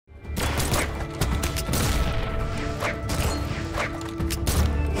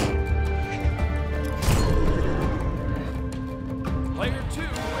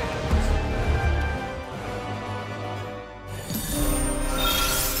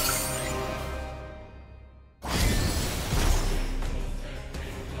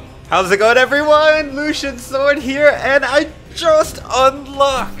How's it going, everyone? Lucian Sword here, and I just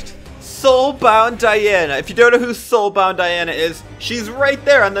unlocked Soulbound Diana. If you don't know who Soulbound Diana is, she's right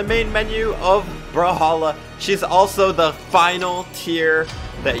there on the main menu of Brawlhalla. She's also the final tier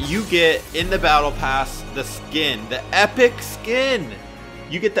that you get in the Battle Pass, the skin, the epic skin.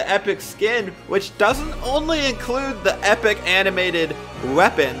 You get the epic skin, which doesn't only include the epic animated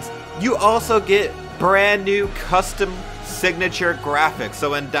weapons, you also get brand new custom signature graphics.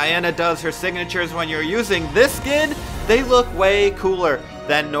 So when Diana does her signatures when you're using this skin, they look way cooler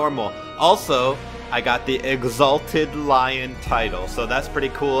than normal. Also, I got the Exalted Lion title, so that's pretty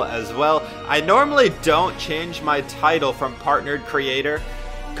cool as well. I normally don't change my title from partnered creator,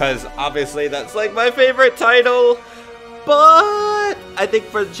 because obviously that's like my favorite title. But I think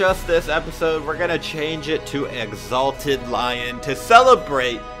for just this episode, we're gonna change it to Exalted Lion to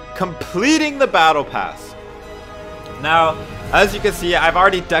celebrate completing the Battle Pass. Now, as you can see, I've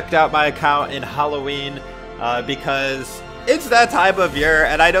already decked out my account in Halloween because it's that time of year,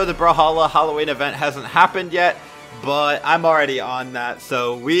 and I know the Brawlhalla Halloween event hasn't happened yet, but I'm already on that,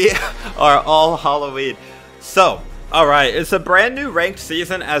 so we are all Halloween. So, alright, it's a brand new ranked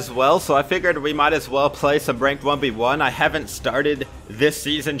season as well, so I figured we might as well play some ranked 1v1. I haven't started this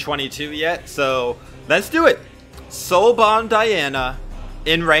season 22 yet, so let's do it. Soulbound Diana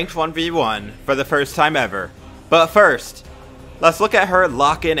in ranked 1v1 for the first time ever. But first, let's look at her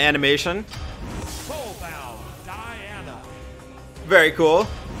lock-in animation. Soulbound Diana. Very cool,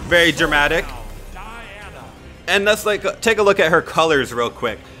 very dramatic. Diana. And let's take a look at her colors real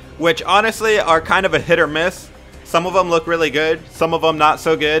quick, which honestly are kind of a hit or miss. Some of them look really good, some of them not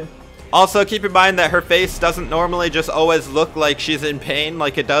so good. Also, keep in mind that her face doesn't normally just always look like she's in pain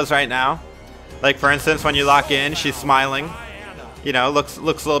like it does right now. Like for instance, when you lock in, she's smiling. You know, looks a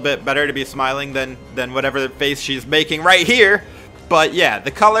little bit better to be smiling than whatever face she's making right here. But yeah, the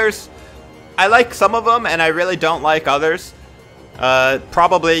colors, I like some of them and I really don't like others.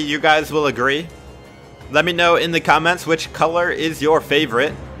 Probably you guys will agree. Let me know in the comments which color is your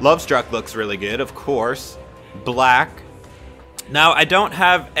favorite. Lovestruck looks really good, of course. Black. Now, I don't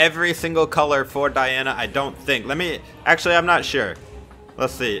have every single color for Diana, I don't think. Actually, I'm not sure.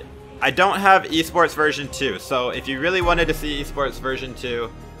 Let's see. I don't have esports version 2, so if you really wanted to see esports version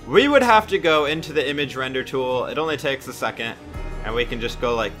 2, we would have to go into the image render tool. It only takes a second, and we can just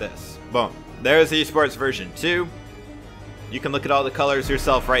go like this. Boom. There's esports version 2. You can look at all the colors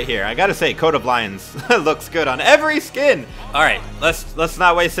yourself right here. I gotta say, Coat of Lions looks good on every skin. Alright, let's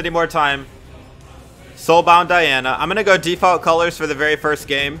not waste any more time. Soulbound Diana. I'm gonna go default colors for the very first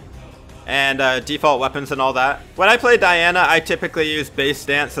game. And default weapons and all that. When I play Diana, I typically use base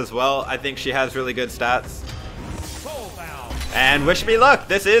stance as well. I think she has really good stats. And wish me luck,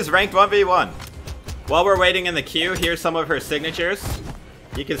 this is ranked 1v1. While we're waiting in the queue, here's some of her signatures.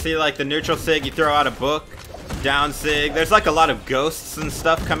 You can see like the neutral sig, you throw out a book. Down sig, there's like a lot of ghosts and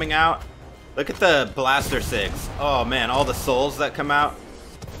stuff coming out. Look at the blaster sigs. Oh man, all the souls that come out.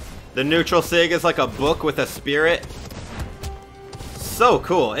 The neutral sig is like a book with a spirit. So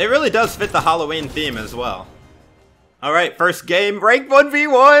cool. It really does fit the Halloween theme as well. Alright, first game, rank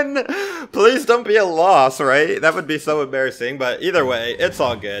 1v1! Please don't be a loss, right? That would be so embarrassing, but either way, it's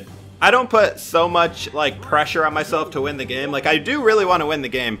all good. I don't put so much like pressure on myself to win the game. Like, I do really want to win the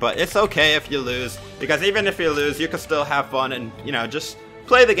game, but it's okay if you lose, because even if you lose, you can still have fun and, you know, just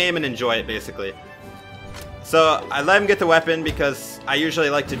play the game and enjoy it, basically. So, I let him get the weapon because I usually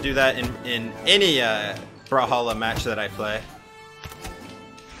like to do that in any Brawlhalla match that I play.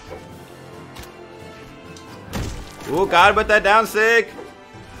 Ooh, got him with that down sig.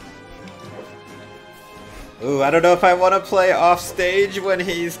 Ooh, I don't know if I want to play off stage when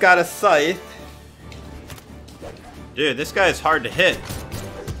he's got a scythe. Dude, this guy is hard to hit.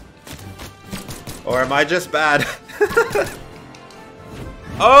 Or am I just bad?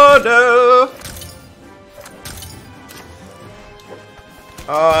 Oh no!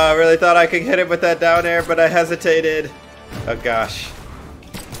 Oh, I really thought I could hit him with that down air, but I hesitated. Oh gosh.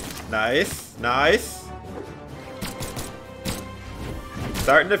 Nice, nice.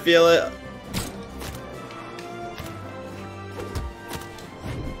 Starting to feel it.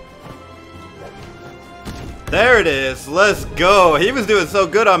 There it is. Let's go. He was doing so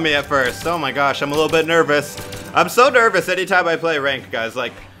good on me at first. Oh my gosh, I'm a little bit nervous. I'm so nervous anytime I play ranked, guys.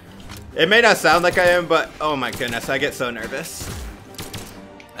 Like, it may not sound like I am, but oh my goodness, I get so nervous.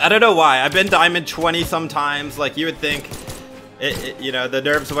 I don't know why. I've been Diamond 20 sometimes. Like, you would think, you know, the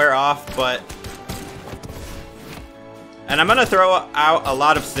nerves wear off, but... And I'm going to throw out a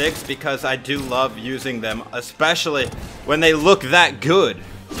lot of sigs because I do love using them, especially when they look that good.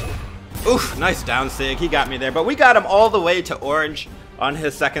 Oof, nice down sig. He got me there, but we got him all the way to orange. on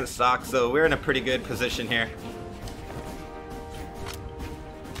his second stock, so we're in a pretty good position here.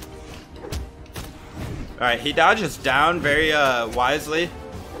 Alright, he dodges down very wisely.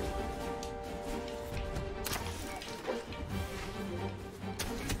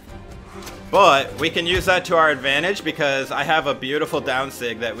 But we can use that to our advantage because I have a beautiful down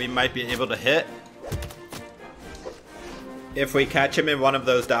sig that we might be able to hit if we catch him in one of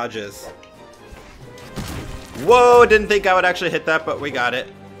those dodges. Whoa, didn't think I would actually hit that, but we got it.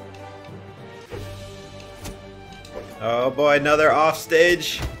 Oh boy, another off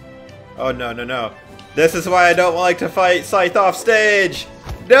stage. Oh no, no, no. This is why I don't like to fight Scythe off stage.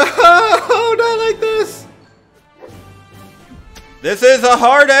 No, not like this. This is a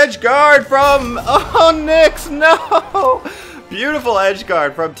hard edge guard from, oh, Nyx, no. Beautiful edge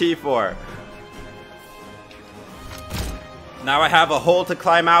guard from T4. Now I have a hole to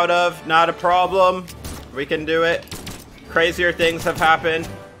climb out of, not a problem. We can do it. Crazier things have happened.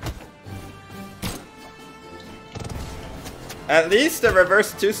 At least a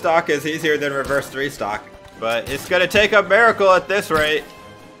reverse 2 stock is easier than reverse 3 stock. But it's gonna take a miracle at this rate.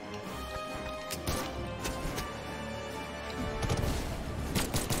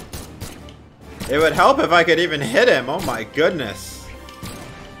 It would help if I could even hit him. Oh my goodness.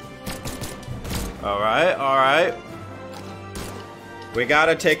 Alright, alright. We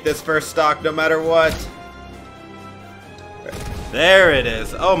gotta take this first stock no matter what. There it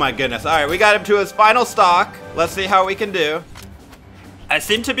is. Oh my goodness. Alright, we got him to his final stock. Let's see how we can do. I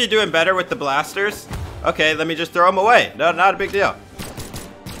seem to be doing better with the blasters. Okay, let me just throw them away. No, not a big deal.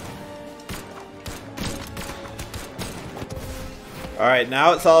 Alright,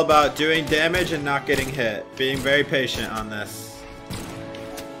 now it's all about doing damage and not getting hit. Being very patient on this.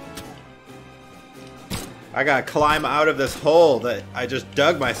 I gotta climb out of this hole that I just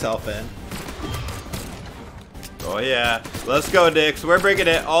dug myself in. Oh yeah. Let's go, Nyx. We're bringing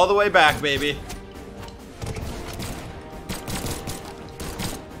it all the way back, baby.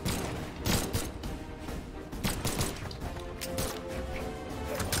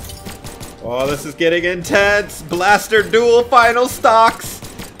 Oh, this is getting intense. Blaster duel final stocks.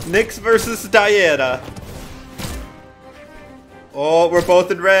 Nyx versus Diana. Oh, we're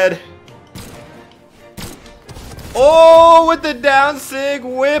both in red. Oh, with the down sig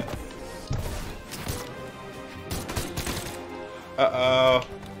whip. Uh-oh.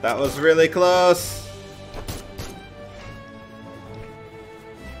 That was really close.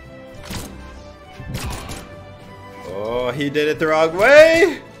 Oh, he did it the wrong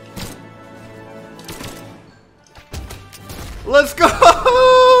way. Let's go!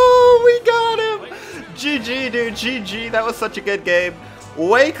 We got him! GG, dude, GG. That was such a good game.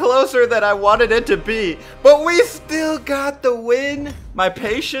 Way closer than I wanted it to be. But we still got the win. My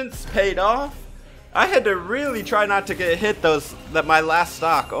patience paid off. I had to really try not to get hit my last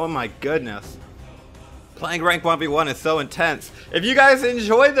stock. Oh my goodness. Playing rank 1v1 is so intense. If you guys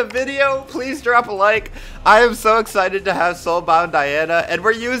enjoy the video, please drop a like. I am so excited to have Soulbound Diana, and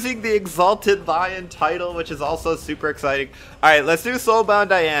we're using the Exalted Lion title, which is also super exciting. Alright, let's do Soulbound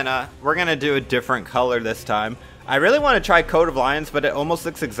Diana. We're gonna do a different color this time. I really want to try Coat of Lions, but it almost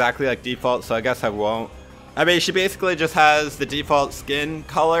looks exactly like default, so I guess I won't. I mean, she basically just has the default skin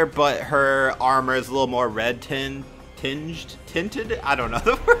color, but her armor is a little more red tinted? I don't know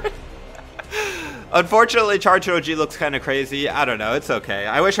the word. Unfortunately, Charged OG looks kind of crazy. I don't know. It's okay.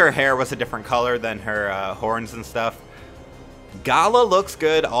 I wish her hair was a different color than her horns and stuff. Gala looks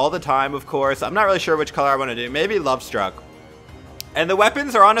good all the time, of course. I'm not really sure which color I want to do. Maybe Love Struck. And the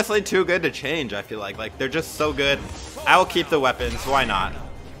weapons are honestly too good to change, I feel like. Like, they're just so good. I will keep the weapons. Why not?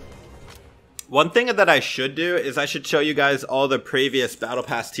 One thing that I should do is I should show you guys all the previous Battle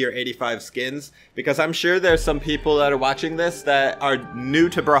Pass Tier 85 skins, because I'm sure there's some people that are watching this that are new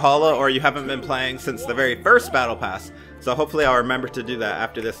to Brawlhalla, or you haven't been playing since the very first Battle Pass. So hopefully I'll remember to do that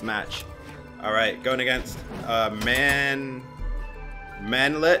after this match. Alright, going against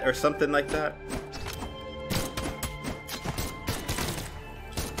Manlet or something like that.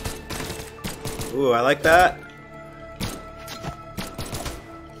 Ooh, I like that.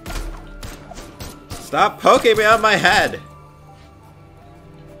 Stop poking me on my head!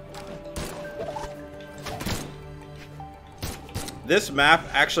 This map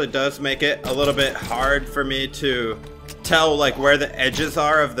actually does make it a little bit hard for me to tell like where the edges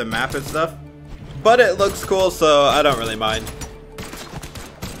are of the map and stuff. But it looks cool, so I don't really mind.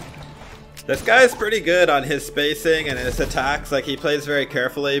 This guy is pretty good on his spacing and his attacks. Like, he plays very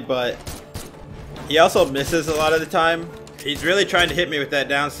carefully, but he also misses a lot of the time. He's really trying to hit me with that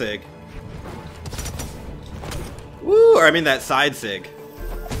down sig. Woo, or I mean that side sig.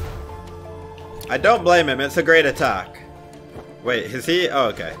 I don't blame him, it's a great attack. Wait, is he? Oh,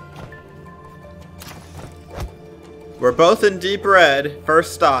 okay. We're both in deep red.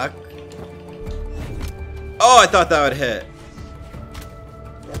 First stock. Oh, I thought that would hit.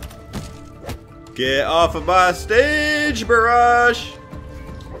 Get off of my stage, Barrage.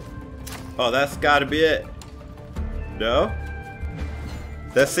 Oh, that's gotta be it. No?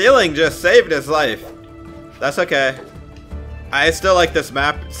 The ceiling just saved his life. That's okay. I still like this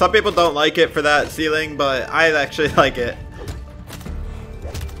map. Some people don't like it for that ceiling, but I actually like it.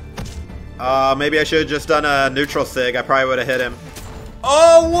 Maybe I should have just done a neutral sig. I probably would have hit him.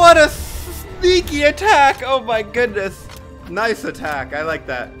 Oh, what a sneaky attack! Oh my goodness. Nice attack. I like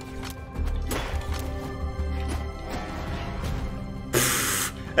that.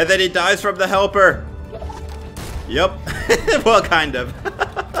 And then he dies from the helper. Yup. Well, kind of.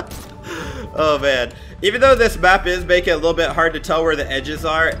 Oh man. Even though this map is making it a little bit hard to tell where the edges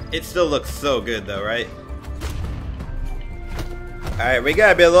are, it still looks so good though, right? Alright, we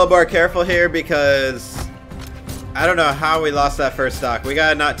gotta be a little more careful here because I don't know how we lost that first stock. We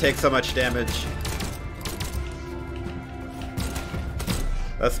gotta not take so much damage.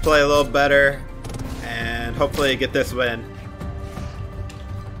 Let's play a little better and hopefully get this win.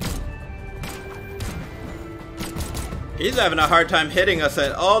 He's having a hard time hitting us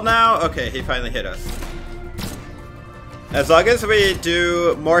at all now. Okay, he finally hit us. As long as we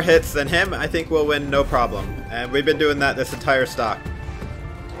do more hits than him, I think we'll win no problem. And we've been doing that this entire stock.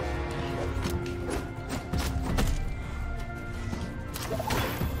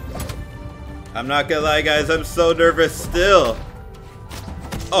 I'm not gonna lie, guys, I'm so nervous still.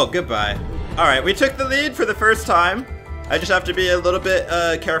 Oh, goodbye. Alright, we took the lead for the first time. I just have to be a little bit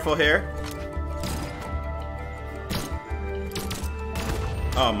careful here.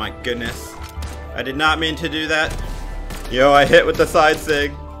 Oh my goodness. I did not mean to do that. Yo, I hit with the side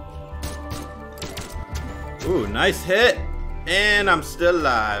sig. Ooh, nice hit. And I'm still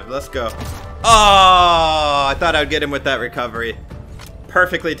alive. Let's go. Oh, I thought I'd get him with that recovery.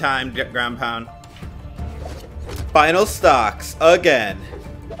 Perfectly timed ground pound. Final stocks again.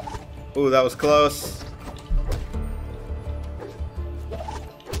 Ooh, that was close.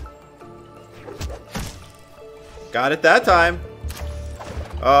 Got it that time.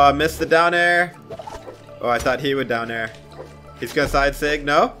 Oh, I missed the down air. Oh, I thought he would down air. He's gonna side sig.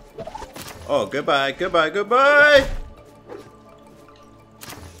 No? Oh, goodbye, goodbye, goodbye.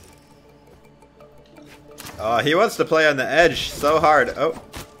 Oh, he wants to play on the edge so hard. Oh.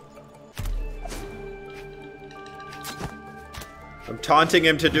 I'm taunting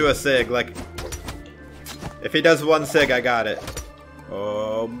him to do a sig. Like, if he does one sig, I got it.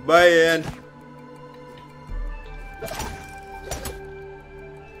 Oh, man.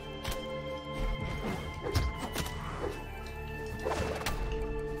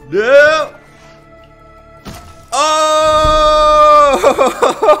 No! Oh!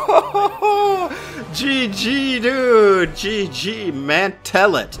 GG, dude. GG, man.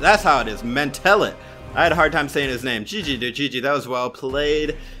 Tell it. That's how it is. Man, tell it. I had a hard time saying his name. GG, dude. GG. That was well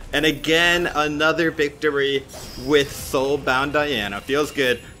played. And again, another victory with Soulbound Diana. Feels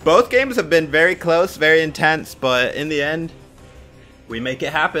good. Both games have been very close, very intense, but in the end, we make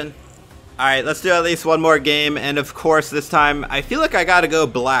it happen. Alright, let's do at least one more game, and of course this time, I feel like I gotta go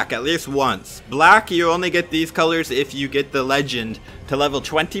black at least once. Black, you only get these colors if you get the legend to level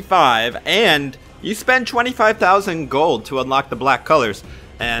 25, and you spend 25,000 gold to unlock the black colors.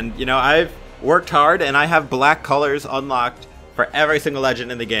 And, you know, I've worked hard, and I have black colors unlocked for every single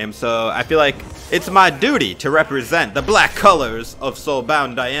legend in the game, so I feel like it's my duty to represent the black colors of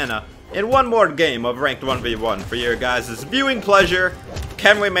Soulbound Diana in one more game of Ranked 1v1 for your guys' viewing pleasure.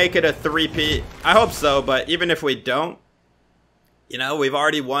 Can we make it a three-peat? I hope so, but even if we don't, you know, we've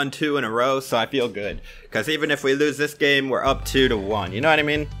already won 2 in a row, so I feel good. Because even if we lose this game, we're up 2-1, you know what I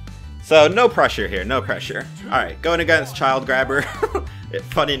mean? So no pressure here, no pressure. Alright, going against Child Grabber.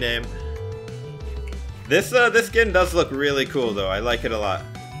 Funny name. This skin does look really cool though, I like it a lot.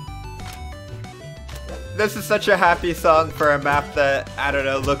 This is such a happy song for a map that, I don't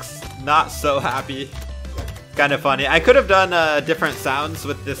know, looks not so happy. Kind of funny. I could have done different sounds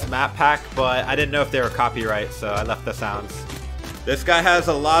with this map pack, but I didn't know if they were copyright, so I left the sounds. This guy has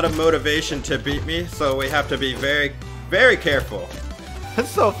a lot of motivation to beat me, so we have to be very, very careful.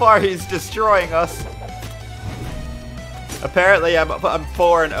 So far, he's destroying us. Apparently, I'm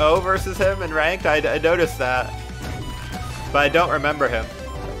 4-0 versus him in ranked. I noticed that, but I don't remember him.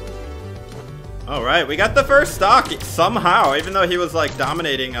 All right, we got the first stock somehow, even though he was like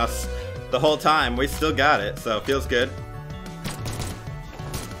dominating us the whole time. We still got it, so it feels good.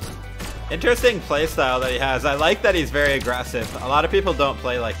 Interesting playstyle that he has. I like that he's very aggressive. A lot of people don't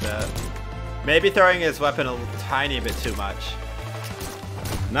play like that. Maybe throwing his weapon a tiny bit too much.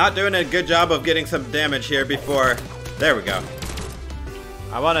 Not doing a good job of getting some damage here before... There we go.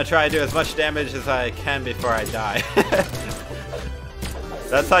 I want to try to do as much damage as I can before I die.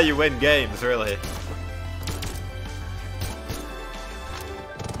 That's how you win games, really.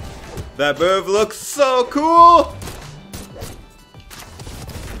 That move looks so cool!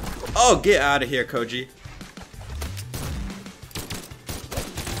 Oh, get out of here, Koji.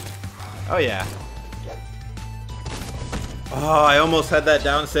 Oh, yeah. Oh, I almost had that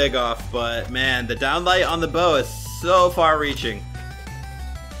down sig off, but man, the downlight on the bow is so far reaching.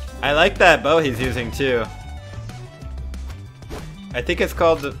 I like that bow he's using too. I think it's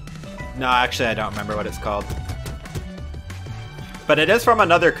called... No, actually I don't remember what it's called. But it is from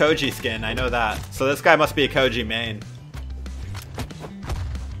another Koji skin, I know that. So this guy must be a Koji main.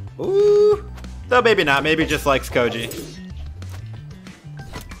 Ooh. Though maybe not, maybe just likes Koji.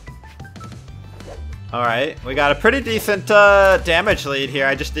 Alright, we got a pretty decent damage lead here.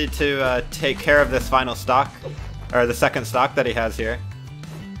 I just need to take care of this final stock. Or the second stock that he has here.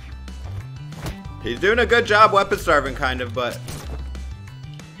 He's doing a good job weapon starving, kind of, but...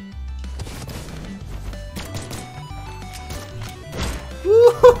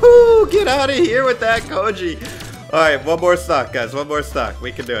 Woohoo! Get out of here with that, Koji! Alright, one more stock, guys. One more stock.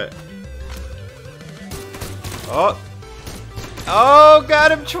 We can do it. Oh! Oh,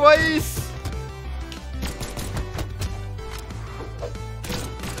 got him twice!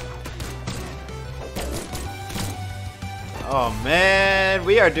 Oh man,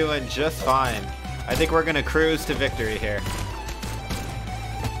 we are doing just fine. I think we're gonna cruise to victory here.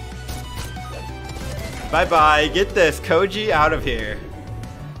 Bye-bye, get this Koji out of here.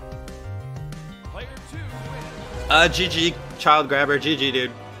 Player 2 wins. GG, child grabber, GG,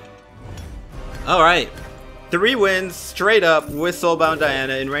 dude. Alright, 3 wins straight up with Soulbound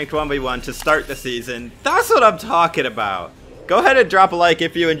Diana in ranked 1v1 to start the season. That's what I'm talking about. Go ahead and drop a like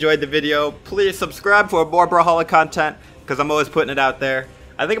if you enjoyed the video. Please subscribe for more Brawlhalla content, because I'm always putting it out there.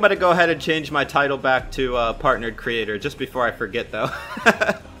 I think I'm going to go ahead and change my title back to Partnered Creator, just before I forget though.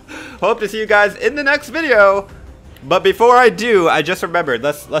 Hope to see you guys in the next video. But before I do, I just remembered,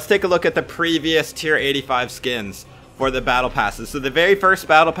 let's take a look at the previous tier 85 skins for the battle passes. So the very first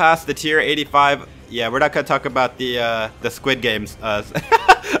battle pass, the tier 85, yeah, we're not going to talk about the Squid Games.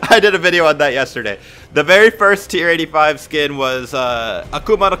 I did a video on that yesterday. The very first tier 85 skin was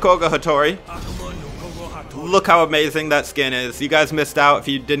Akuma no Koga Hattori. Look how amazing that skin is. You guys missed out if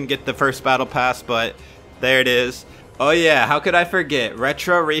you didn't get the first battle pass, but there it is. Oh yeah, how could I forget?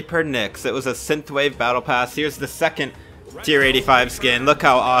 Retro Reaper Nyx. It was a synthwave battle pass. Here's the second tier 85 skin. Look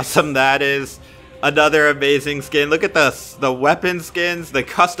how awesome that is. Another amazing skin. Look at the weapon skins, the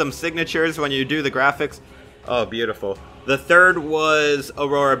custom signatures when you do the graphics. Oh, beautiful. The third was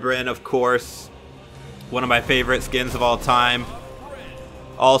Aurora Bryn, of course. One of my favorite skins of all time.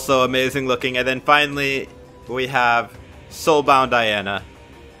 Also amazing looking. And then finally, we have Soulbound Diana.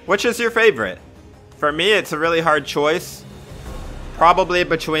 Which is your favorite? For me, it's a really hard choice. Probably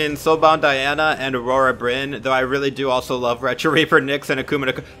between Soulbound Diana and Aurora Bryn, though I really do also love Retro Reaper Nyx and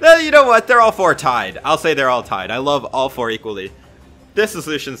Akuma no... You know what? They're all 4 tied. I'll say they're all tied. I love all 4 equally. This is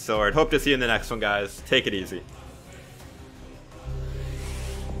Lucian's Sword. Hope to see you in the next one, guys. Take it easy.